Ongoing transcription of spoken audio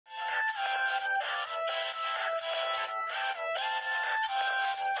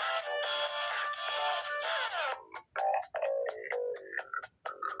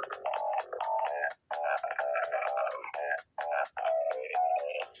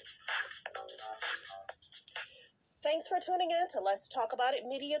Thanks for tuning in to Let's Talk About It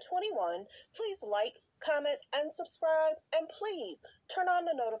Media 21. Please like, comment, and subscribe. And please turn on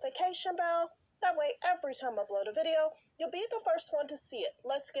the notification bell. That way, every time I upload a video, you'll be the first one to see it.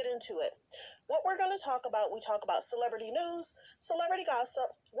 Let's get into it. What we're going to talk about, we talk about celebrity news, celebrity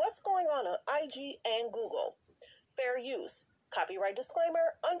gossip, what's going on IG and Google, fair use, copyright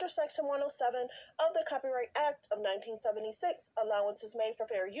disclaimer, under Section 107 of the Copyright Act of 1976, allowances made for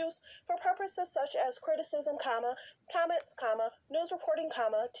fair use for purposes such as criticism, comments, news reporting,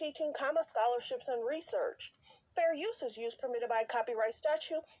 teaching, scholarships, and research. Fair use is use permitted by copyright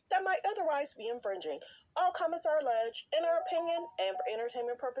statute that might otherwise be infringing. All comments are alleged, in our opinion, and for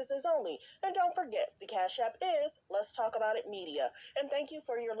entertainment purposes only. And don't forget, the Cash App is Let's Talk About It Media. And thank you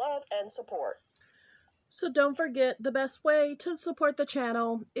for your love and support. So don't forget, the best way to support the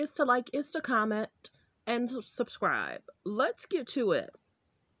channel is to like, is to comment, and to subscribe. Let's get to it.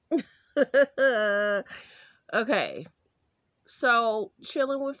 Okay. So,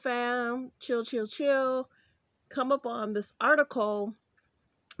 chilling with fam, chill. Come up on this article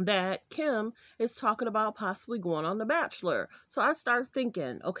that Kim is talking about possibly going on The Bachelor. So I start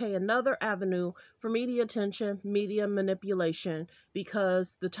thinking, okay, another avenue for media attention, media manipulation,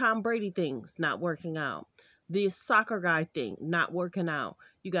 because the Tom Brady thing's not working out. The soccer guy thing, not working out.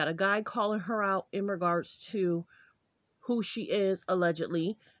 You got a guy calling her out in regards to who she is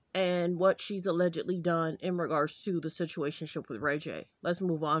allegedly and what she's allegedly done in regards to the situationship with Ray J. Let's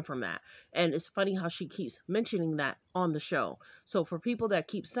move on from that. And it's funny how she keeps mentioning that on the show. So for people that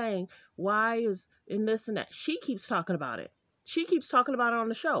keep saying, why is in this and that, she keeps talking about it. She keeps talking about it on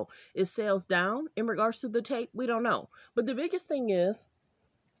the show. Is sales down in regards to the tape? We don't know. But the biggest thing is,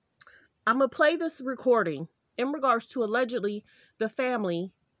 I'm going to play this recording in regards to allegedly the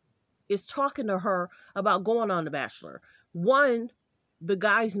family is talking to her about going on The Bachelor. One, the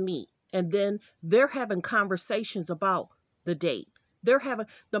guys meet and then they're having conversations about the date. The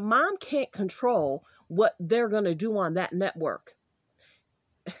mom can't control what they're going to do on that network.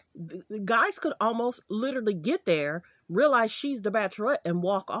 The guys could almost literally get there, realize she's the Bachelorette and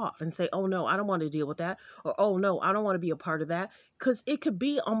walk off and say, oh no, I don't want to deal with that. Or, oh no, I don't want to be a part of that. Because it could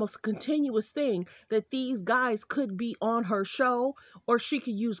be almost a continuous thing that these guys could be on her show, or she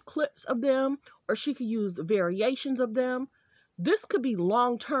could use clips of them, or she could use variations of them. This could be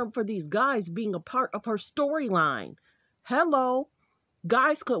long-term for these guys being a part of her storyline. Hello.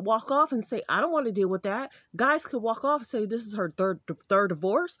 Guys could walk off and say, I don't want to deal with that. Guys could walk off and say this is her third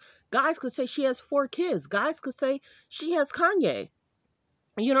divorce. Guys could say she has 4 kids. Guys could say she has Kanye.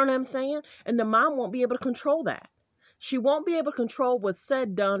 You know what I'm saying? And the mom won't be able to control that. She won't be able to control what's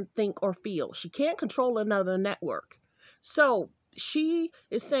said, done, think, or feel. She can't control another network. So she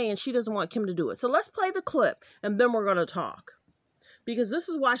is saying she doesn't want Kim to do it. So let's play the clip and then we're going to talk. Because this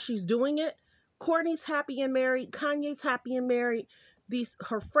is why she's doing it. Kourtney's happy and married. Kanye's happy and married.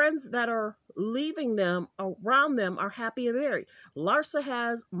 Her friends that are leaving them around them are happy and married. Larsa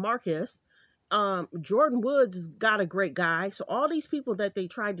has Marcus. Jordan Woods has got a great guy. So all these people that they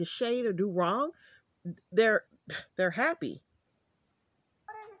tried to shade or do wrong, they're happy.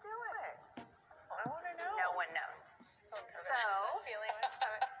 What are you doing? I want to know. No one knows. So feeling my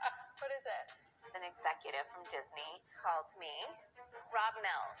stomach. What is it? An executive from Disney called me, Rob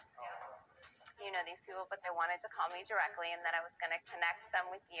Mills. You know these people, but they wanted to call me directly, and then I was going to connect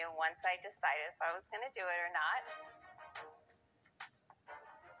them with you once I decided if I was going to do it or not.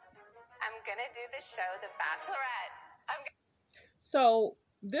 I'm going to do the show, The Bachelorette. So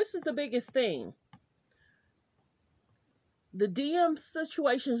this is the biggest thing. The DM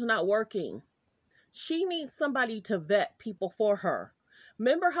situation is not working. She needs somebody to vet people for her.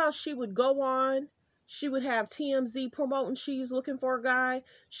 Remember how she would go on? She would have TMZ promoting she's looking for a guy.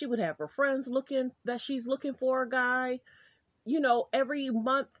 She would have her friends looking that she's looking for a guy. You know, every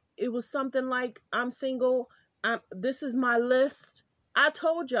month it was something like, I'm single. This is my list. I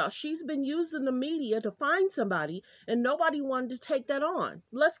told y'all, she's been using the media to find somebody and nobody wanted to take that on.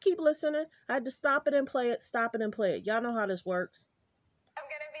 Let's keep listening. I had to stop it and play it, stop it and play it. Y'all know how this works. I'm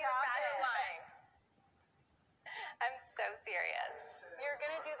going to be the Bachelorette. I'm so serious. You're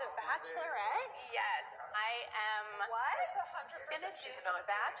going to do The Bachelorette? Yes, I am. What? 100% she's a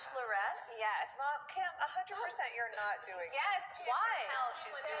Bachelorette? Yes. Mom, Kim, 100% you're not doing that. Yes, why? Hell,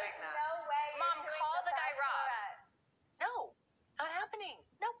 she's doing that. No way. Mom, call the guy Rob. No, not happening.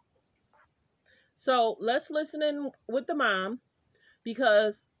 Nope. So let's listen in with the mom,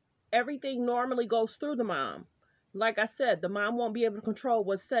 because everything normally goes through the mom. Like I said, the mom won't be able to control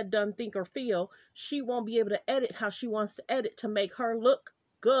what's said, done, think, or feel. She won't be able to edit how she wants to edit to make her look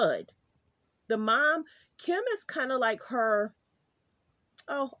good. The mom, Kim is kind of like her,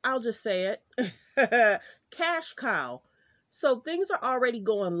 oh, I'll just say it, cash cow. So things are already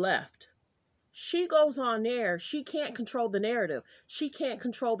going left. She goes on there. She can't control the narrative. She can't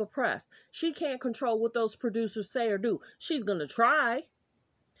control the press. She can't control what those producers say or do. She's going to try.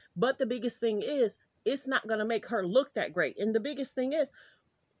 But the biggest thing is, it's not going to make her look that great. And the biggest thing is,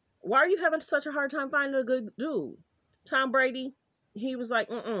 why are you having such a hard time finding a good dude? Tom Brady, he was like,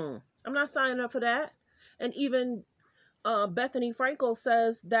 I'm not signing up for that. And even Bethany Frankel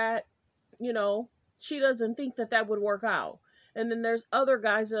says that, you know, she doesn't think that that would work out. And then there's other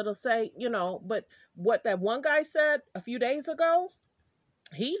guys that'll say, you know, but what that one guy said a few days ago,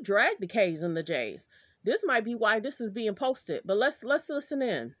 he dragged the K's and the J's. This might be why this is being posted. But let's listen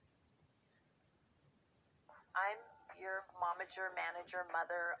in. I'm your momager, manager,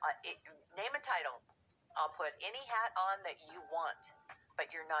 mother. Name a title. I'll put any hat on that you want, but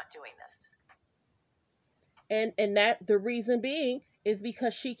you're not doing this. And that the reason being is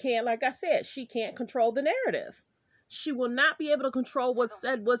because she can't, like I said, she can't control the narrative. She will not be able to control what's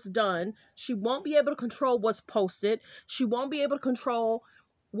said, what's done. She won't be able to control what's posted. She won't be able to control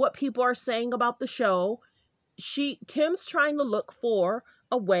what people are saying about the show. Kim's trying to look for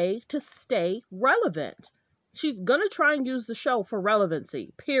a way to stay relevant. She's going to try and use the show for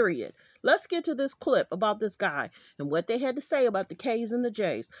relevancy, period. Let's get to this clip about this guy and what they had to say about the K's and the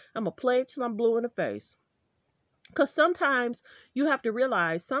J's. I'm going to play it till I'm blue in the face. Because sometimes you have to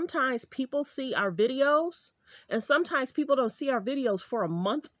realize, sometimes people see our videos and sometimes people don't see our videos for a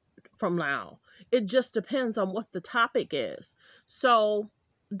month from now. It just depends on what the topic is. So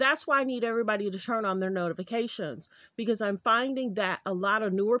that's why I need everybody to turn on their notifications, because I'm finding that a lot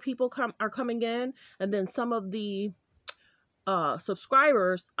of newer people are coming in, and then some of the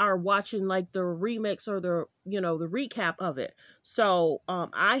subscribers are watching like the remix or the recap of it. So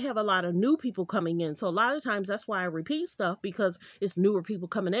I have a lot of new people coming in, so a lot of times that's why I repeat stuff, because it's newer people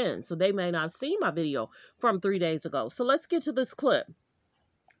coming in, so they may not have seen my video from 3 days ago. So let's get to this clip.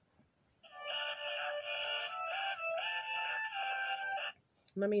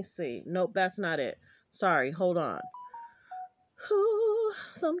 Let me see. Nope, that's not it. Sorry, hold on. Ooh,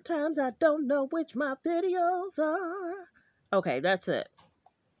 sometimes I don't know which my videos are. Okay, that's it.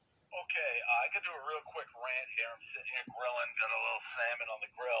 Okay, I can do a real quick rant here. I'm sitting here grilling, got a little salmon on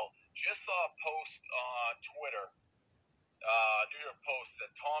the grill. Just saw a post on Twitter, New York Post,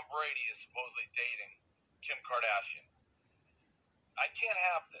 that Tom Brady is supposedly dating Kim Kardashian. I can't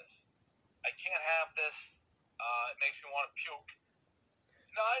have this. I can't have this. It makes me want to puke.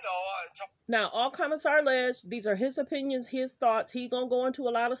 No, I know. Now, all comments are alleged. These are his opinions, his thoughts. He's going to go into a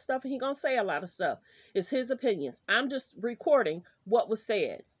lot of stuff, and he's going to say a lot of stuff. It's his opinions. I'm just recording what was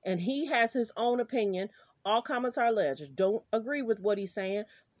said, and he has his own opinion. All comments are alleged. Don't agree with what he's saying,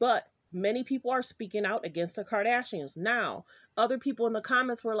 but many people are speaking out against the Kardashians. Now, other people in the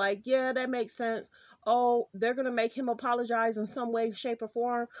comments were like, yeah, that makes sense. Oh, they're going to make him apologize in some way, shape, or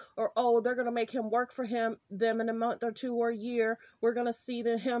form. Or, oh, they're going to make him work for them in a month or two or a year. We're going to see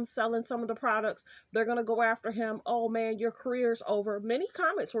him selling some of the products. They're going to go after him. Oh, man, your career's over. Many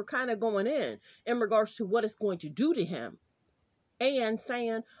comments were kind of going in regards to what it's going to do to him. And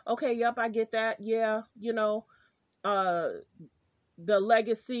saying, okay, yep, I get that. Yeah, the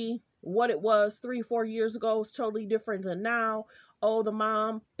legacy, what it was 3 or 4 years ago is totally different than now. Oh, the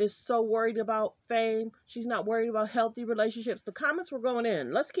mom is so worried about fame. She's not worried about healthy relationships. The comments were going in.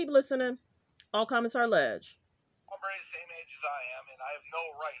 Let's keep listening. All comments are alleged. I'm the same age as I am, and I have no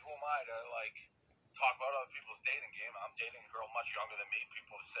right, who am I, to, talk about other people's dating game. I'm dating a girl much younger than me.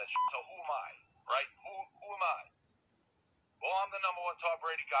 People have said, so who am I, right? Who am I? Well, I'm the #1 Tom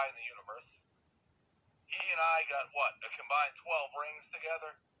Brady guy in the universe. He and I got, a combined 12 rings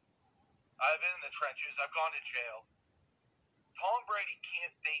together. I've been in the trenches. I've gone to jail. Tom Brady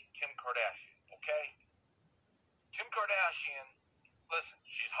can't date Kim Kardashian, okay? Kim Kardashian, listen,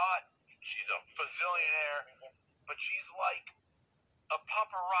 she's hot. She's a bazillionaire. But she's like a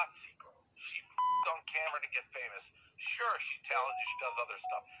paparazzi girl. She on camera to get famous. Sure, she's talented. She does other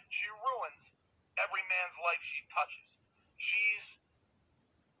stuff. She ruins every man's life she touches. She's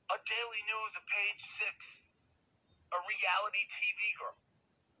a Daily News, a Page 6, a reality TV girl.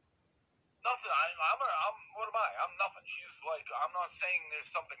 Nothing. What am I? I'm nothing. She's like, I'm not saying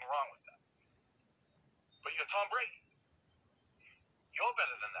there's something wrong with that. But you're Tom Brady. You're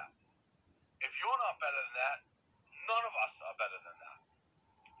better than that. If you're not better than that, none of us are better than that.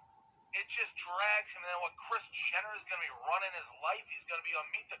 It just drags him. And then what Kris Jenner is going to be running his life. He's going to be on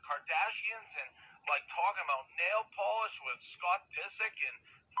Meet the Kardashians and talking about nail polish with Scott Disick and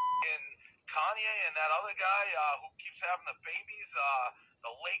Kanye and that other guy who keeps having the babies,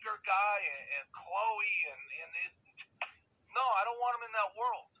 the Laker guy and Chloe and his. No, I don't want him in that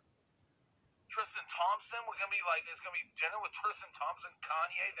world. Tristan Thompson, it's gonna be dinner with Tristan Thompson,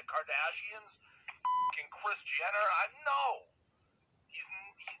 Kanye, the Kardashians, and Kris Jenner. No.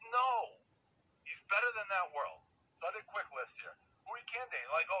 He's better than that world. So I did a quick list here. Who he can date?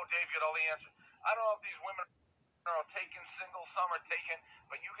 Like, oh, Dave, get all the answers. I don't know if these women are all taken, single, some are taken,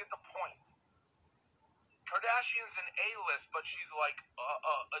 but you get the point. Kardashian's an A-list, but she's like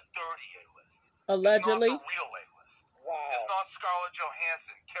a dirty A-list. Allegedly. It's not the real A-list. Wow. It's not Scarlett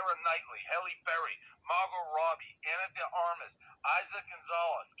Johansson, Keira Knightley, Halle Berry, Margot Robbie, Ana de Armas, Isaac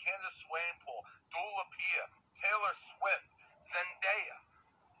Gonzalez, Candace Swainpool, Dua Lipa, Taylor Swift, Zendaya,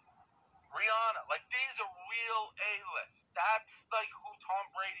 Rihanna. Like, these are real A-lists. That's like who Tom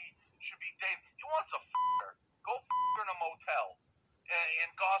Brady should be dating. He wants a f***er. Go f***er in a motel and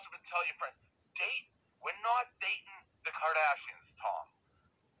gossip and tell your friends. Date. We're not dating the Kardashians, Tom.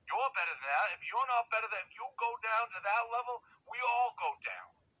 You're better than that. If you're not better than, if you go down to that level, we all go down.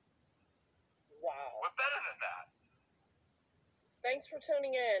 Wow. We're better than that. Thanks for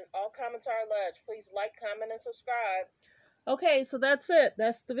tuning in. All comments are alleged. Please like, comment, and subscribe. Okay, so that's it.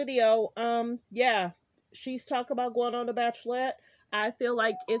 That's the video. Yeah, she's talking about going on the Bachelorette. I feel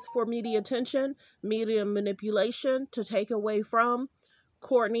like it's for media attention, media manipulation to take away from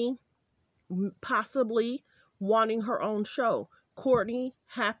Kourtney possibly wanting her own show. Kourtney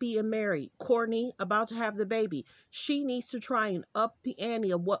happy and married. Kourtney about to have the baby. She needs to try and up the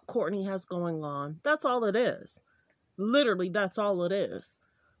ante of what Kourtney has going on. That's all it is. Literally, that's all it is.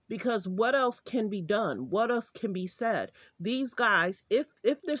 Because what else can be done? What else can be said? These guys, if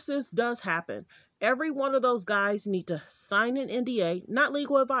this does happen, every one of those guys need to sign an NDA, not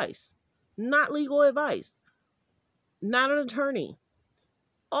legal advice. Not legal advice. Not an attorney.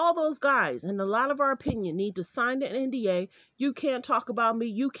 All those guys, in a lot of our opinion, need to sign an NDA. You can't talk about me.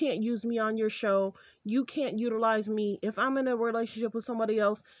 You can't use me on your show. You can't utilize me. If I'm in a relationship with somebody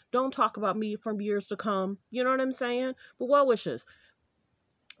else, don't talk about me from years to come. You know what I'm saying? But well wishes.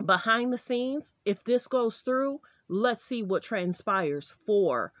 Behind the scenes, if this goes through, let's see what transpires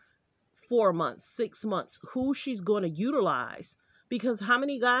for 4 months, 6 months, who she's going to utilize. Because how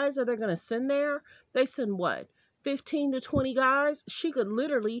many guys are they going to send there? They send what? 15 to 20 guys. She could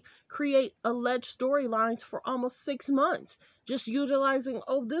literally create alleged storylines for almost 6 months. Just utilizing,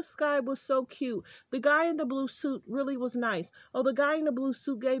 oh, this guy was so cute. The guy in the blue suit really was nice. Oh, the guy in the blue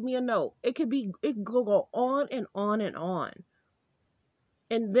suit gave me a note. It could go on and on and on.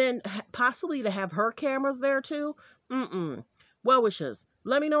 And then possibly to have her cameras there too. Well wishes.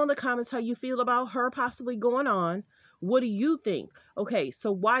 Let me know in the comments how you feel about her possibly going on. What do you think? Okay,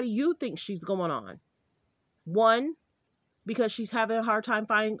 so why do you think she's going on? 1, because she's having a hard time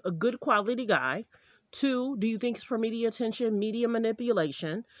finding a good quality guy. 2, do you think it's for media attention, media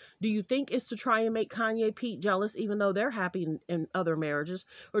manipulation? Do you think it's to try and make Kanye Pete jealous even though they're happy in other marriages?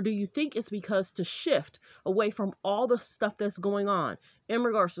 Or do you think it's because to shift away from all the stuff that's going on in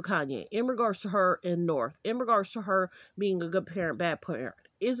regards to Kanye, in regards to her in North, in regards to her being a good parent, bad parent?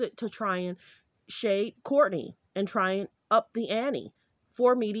 Is it to try and shade Kourtney and try and up the ante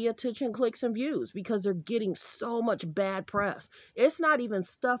for media attention, clicks, and views? Because they're getting so much bad press. It's not even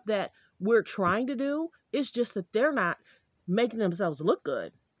stuff that we're trying to do. It's just that they're not making themselves look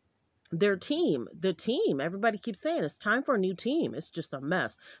good. The team, everybody keeps saying it's time for a new team. It's just a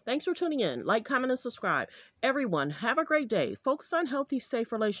mess. Thanks for tuning in. Like, comment, and subscribe. Everyone, have a great day. Focus on healthy,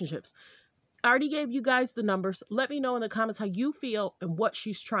 safe relationships. I already gave you guys the numbers. Let me know in the comments how you feel and what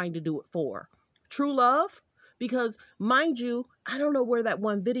she's trying to do it for. True love? Because, mind you, I don't know where that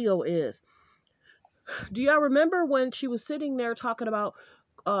one video is. Do y'all remember when she was sitting there talking about,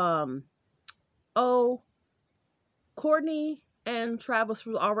 Kourtney and Travis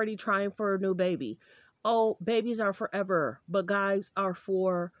were already trying for a new baby. Oh, babies are forever, but guys are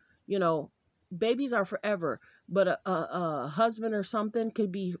for, babies are forever, but a husband or something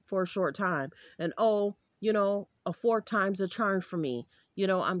could be for a short time. And a 4th time's a charm for me.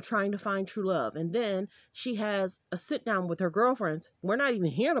 I'm trying to find true love. And then she has a sit down with her girlfriends. We're not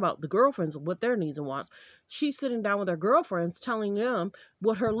even hearing about the girlfriends, what their needs and wants. She's sitting down with her girlfriends, telling them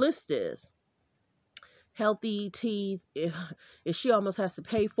what her list is. Healthy teeth, if she almost has to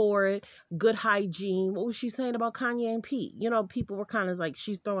pay for it, good hygiene. What was she saying about Kanye and Pete? People were kind of like,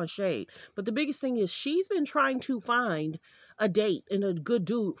 she's throwing shade. But the biggest thing is she's been trying to find a date and a good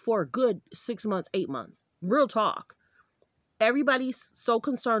dude for a good 6 months, 8 months. Real talk. Everybody's so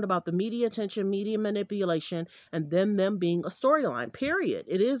concerned about the media attention, media manipulation, and them being a storyline, period.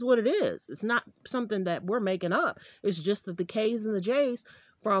 It is what it is. It's not something that we're making up. It's just that the K's and the J's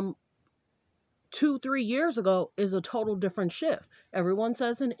from 2-3 years ago is a total different shift. Everyone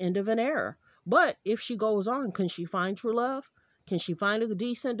says an end of an era. But if she goes on, can she find true love? Can she find a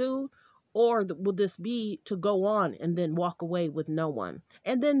decent dude? Or will this be to go on and then walk away with no one?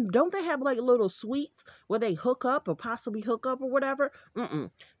 And then don't they have like little suites where they hook up or possibly hook up or whatever?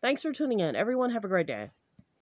 Thanks for tuning in. Everyone have a great day.